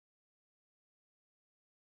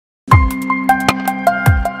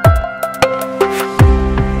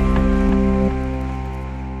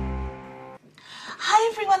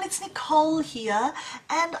it's Nicole here,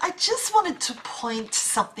 and I just wanted to point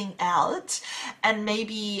something out and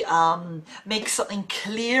maybe make something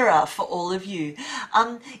clearer for all of you.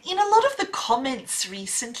 In a lot of the comments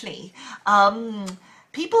recently,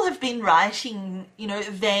 people have been writing, you know,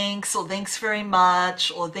 thanks or thanks very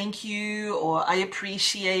much or thank you or I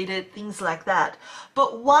appreciate it, things like that.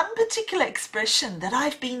 But one particular expression that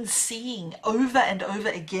I've been seeing over and over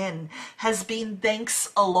again has been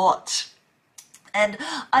thanks a lot. And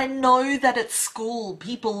I know that at school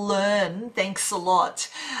people learn thanks a lot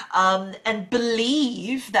and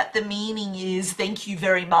believe that the meaning is thank you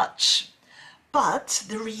very much. But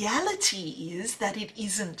the reality is that it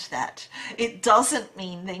isn't that. It doesn't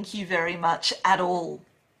mean thank you very much at all,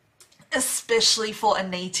 especially for a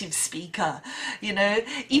native speaker. You know,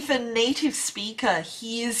 if a native speaker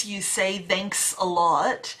hears you say thanks a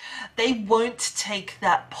lot, they won't take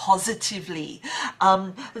that positively.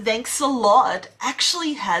 Thanks a lot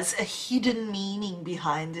actually has a hidden meaning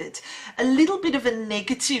behind it, a little bit of a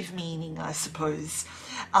negative meaning, I suppose.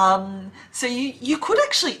 So you could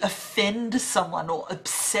actually offend someone or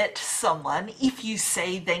upset someone if you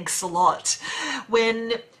say thanks a lot,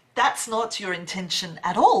 when that's not your intention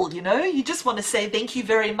at all. You know, you just want to say thank you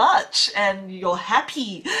very much and you're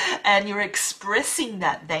happy and you're expressing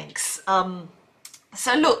that thanks.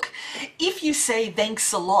 So look, if you say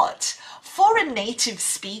thanks a lot, for a native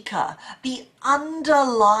speaker, the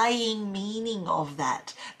underlying meaning of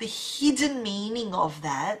that, the hidden meaning of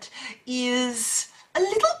that is a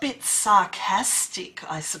little bit sarcastic,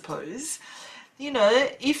 I suppose. You know,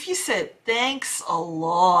 if you said thanks a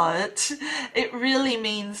lot, it really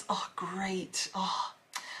means, oh great, oh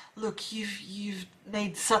look, you've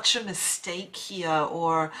made such a mistake here,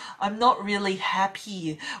 or I'm not really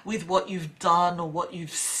happy with what you've done or what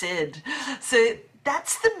you've said. So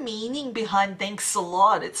that's the meaning behind thanks a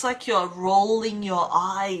lot. It's like you're rolling your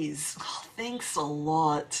eyes. Oh, thanks a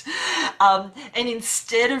lot. And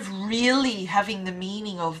instead of really having the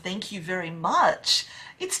meaning of thank you very much,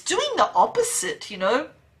 it's doing the opposite, you know.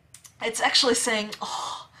 It's actually saying,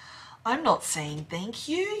 oh, I'm not saying thank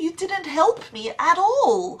you. You didn't help me at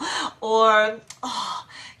all. Or, oh,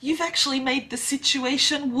 you've actually made the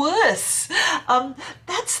situation worse.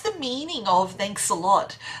 That's the meaning of thanks a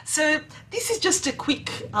lot. So this is just a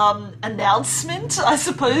quick announcement, I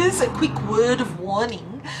suppose, a quick word of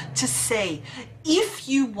warning to say, if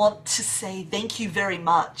you want to say thank you very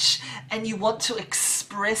much and you want to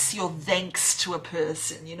express your thanks to a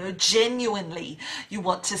person, you know, genuinely you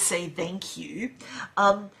want to say thank you,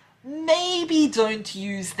 maybe don't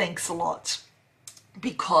use thanks a lot,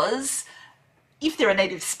 because if they're a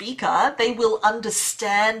native speaker, they will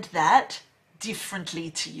understand that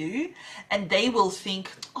differently to you, and they will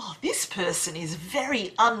think, oh, this person is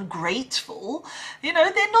very ungrateful. You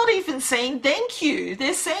know, they're not even saying thank you.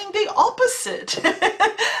 They're saying the opposite.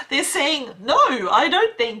 They're saying, no, I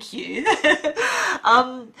don't thank you.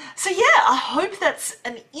 So yeah, I hope that's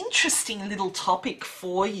an interesting little topic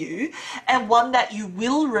for you, and one that you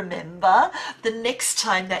will remember the next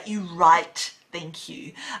time that you write thank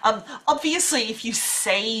you. Obviously, if you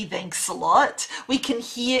say thanks a lot, we can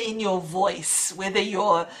hear in your voice whether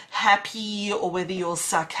you're happy or whether you're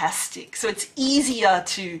sarcastic. So it's easier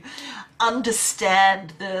to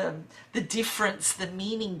understand the difference, the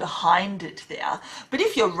meaning behind it there. But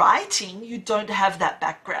if you're writing, you don't have that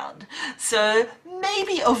background. So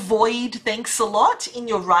maybe avoid thanks a lot in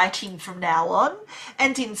your writing from now on,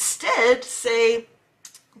 and instead say,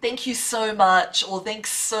 thank you so much, or thanks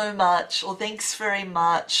so much, or thanks very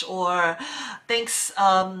much, or thanks,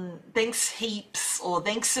 thanks heaps, or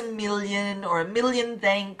thanks a million, or a million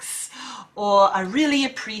thanks, or I really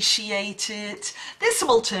appreciate it. There's some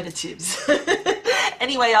alternatives.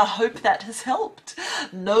 Anyway, I hope that has helped.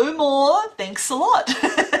 No more thanks a lot.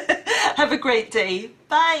 Have a great day.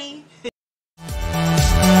 Bye.